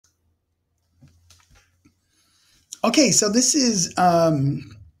Okay, so this is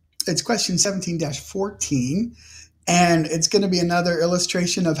it's question 17-14, and it's going to be another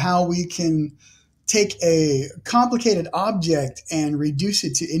illustration of how we can take a complicated object and reduce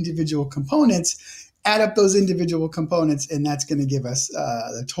it to individual components, add up those individual components, and that's going to give us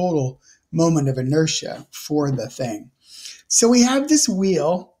the total moment of inertia for the thing. So we have this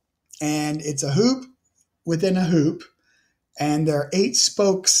wheel, and it's a hoop within a hoop, and there are 8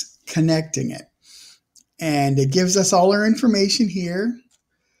 spokes connecting it. And it gives us all our information here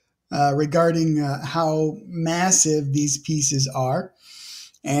regarding how massive these pieces are.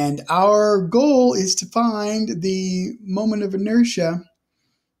 And our goal is to find the moment of inertia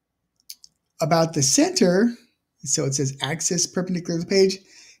about the center. So it says axis perpendicular to the page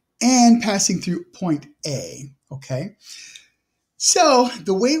and passing through point A. Okay. So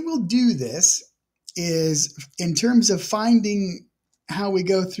the way we'll do this is in terms of finding how we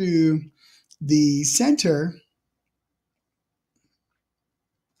go through the center.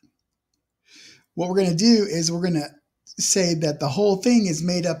 What we're going to do is we're going to say that the whole thing is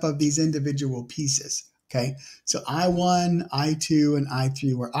made up of these individual pieces. Okay, so I1, I2, and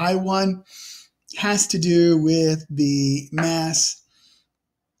I3, where I1 has to do with the mass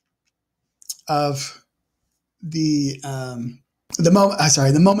of the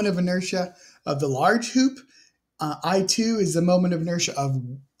moment of inertia of the large hoop. I2 is the moment of inertia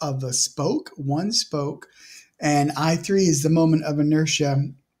of the spoke, one spoke, and I3 is the moment of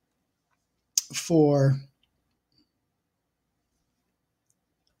inertia for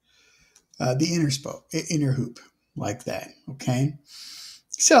the inner hoop, like that. Okay.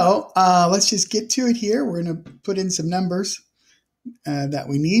 So let's just get to it here. We're going to put in some numbers that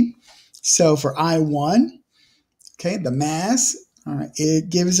we need. So for I1, okay, the mass, it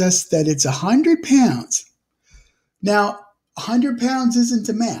gives us that it's 100 pounds. Now, 100 pounds isn't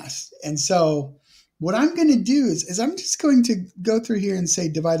a mass. And so what I'm going to do is I'm just going to go through here and say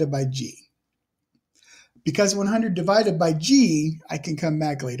divided by G. Because 100 divided by G, I can come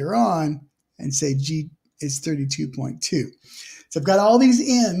back later on and say G is 32.2. So I've got all these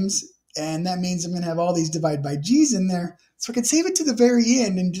M's, and that means I'm going to have all these divide by G's in there. So I can save it to the very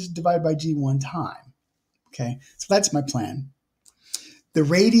end and just divide by G one time. Okay, so that's my plan. The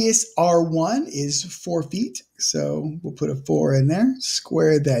radius R1 is 4 feet. So we'll put a 4 in there,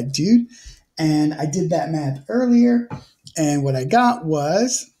 square that dude. And I did that math earlier. And what I got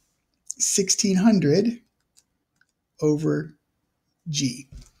was 1,600 over G.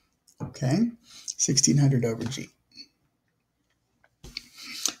 Okay, 1,600 over G.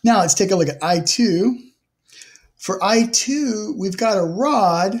 Now let's take a look at I2. For I2, we've got a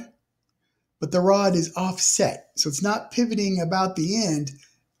rod, but the rod is offset. So it's not pivoting about the end.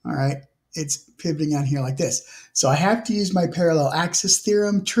 All right, it's pivoting out here like this. So I have to use my parallel axis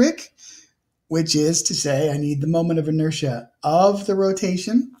theorem trick, which is to say I need the moment of inertia of the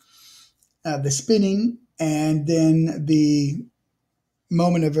rotation, the spinning, and then the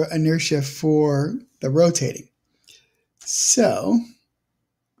moment of inertia for the rotating. So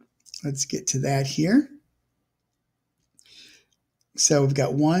let's get to that here. So we've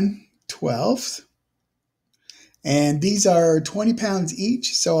got 1/12, and these are 20 pounds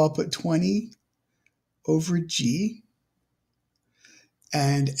each. So I'll put 20 over G.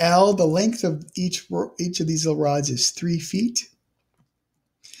 And L, the length of each of these little rods is 3 feet.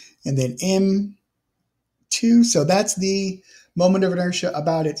 And then M2, so that's the moment of inertia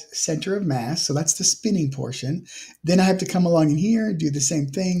about its center of mass. So that's the spinning portion. Then I have to come along in here, do the same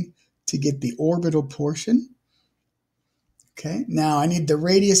thing to get the orbital portion. Okay, now I need the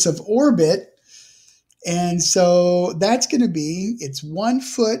radius of orbit. And so that's going to be, it's 1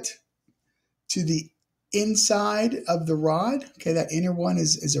 foot to the inside of the rod. Okay, that inner one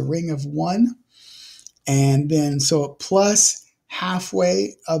is a ring of 1. And then so plus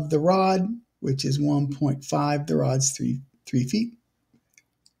halfway of the rod, which is 1.5. The rod's 3 feet.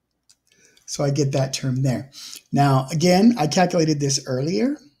 So I get that term there. Now, again, I calculated this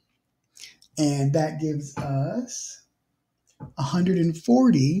earlier, and that gives us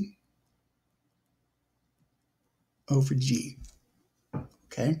 140 over G.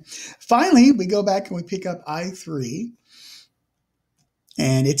 Okay. Finally, we go back and we pick up I3,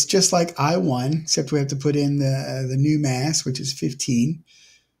 and it's just like I1, except we have to put in the new mass, which is 15.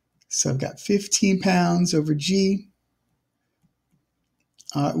 So I've got 15 pounds over G.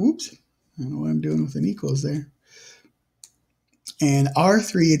 Oops, I don't know what I'm doing with an equals there. And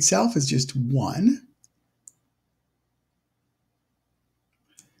R3 itself is just 1.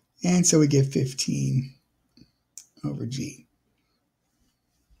 And so we get 15 over G.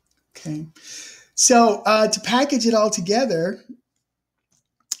 Okay. So to package it all together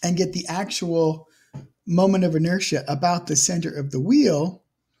and get the actual moment of inertia about the center of the wheel,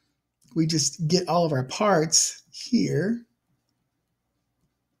 we just get all of our parts here.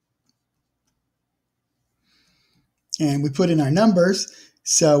 And we put in our numbers.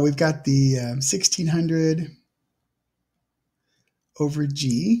 So we've got the 1600 over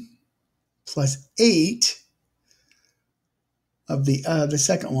G plus 8 of the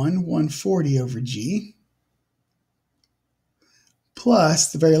second one, 140 over G,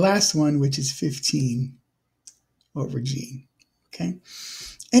 plus the very last one, which is 15 over G. Okay.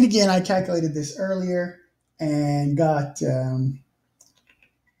 And again, I calculated this earlier and got,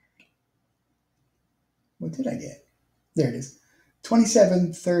 what did I get? There it is,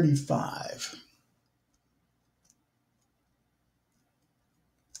 2735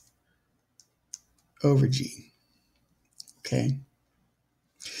 over G. Okay.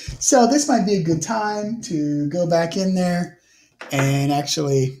 So this might be a good time to go back in there and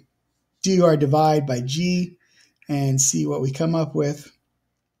actually do our divide by G and see what we come up with.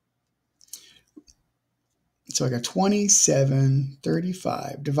 So I got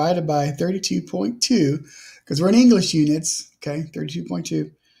 2735 divided by 32.2, because we're in English units, okay, 32.2.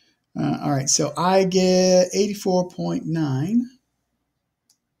 All right, so I get 84.9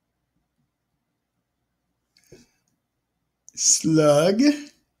 slug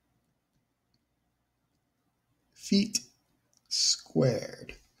feet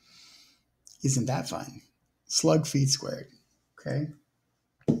squared. Isn't that fun? Slug feet squared, okay?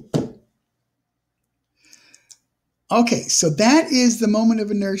 Okay, so that is the moment of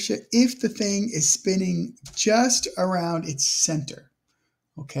inertia if the thing is spinning just around its center,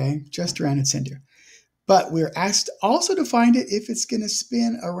 okay? Just around its center. But we're asked also to find it if it's going to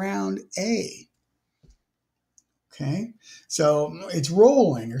spin around A, okay? So it's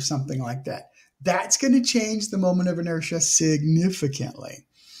rolling or something like that. That's going to change the moment of inertia significantly.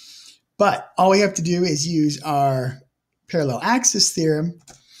 But all we have to do is use our parallel axis theorem,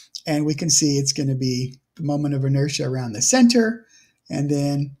 and we can see it's going to be the moment of inertia around the center, and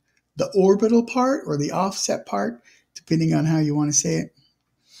then the orbital part or the offset part, depending on how you want to say it.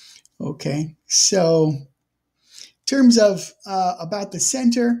 Okay, so in terms of about the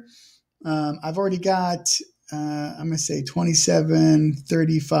center, I've already got, I'm going to say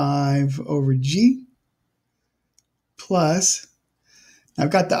 2735 over G plus,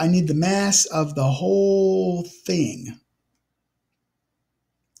 I need the mass of the whole thing.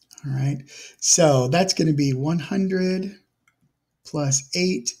 All right, so that's going to be 100 plus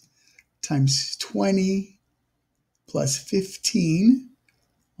 8 times 20 plus 15,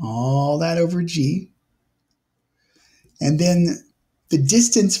 all that over G. And then the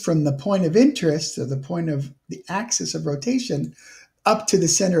distance from the point of interest, or the point of the axis of rotation, up to the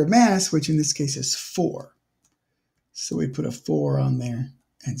center of mass, which in this case is 4. So we put a 4 on there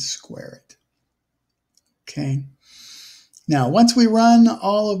and square it. Okay. Now, once we run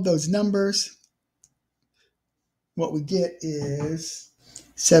all of those numbers, what we get is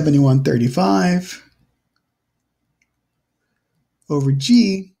 7135 over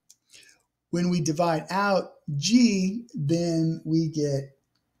G. When we divide out G, then we get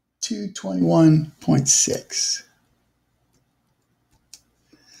 221.6.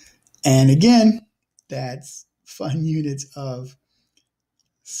 And again, that's fun units of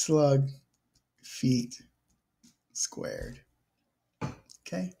slug feet squared.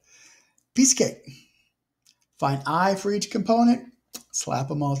 Okay. Piece of cake. Find I for each component, slap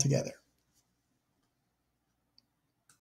them all together.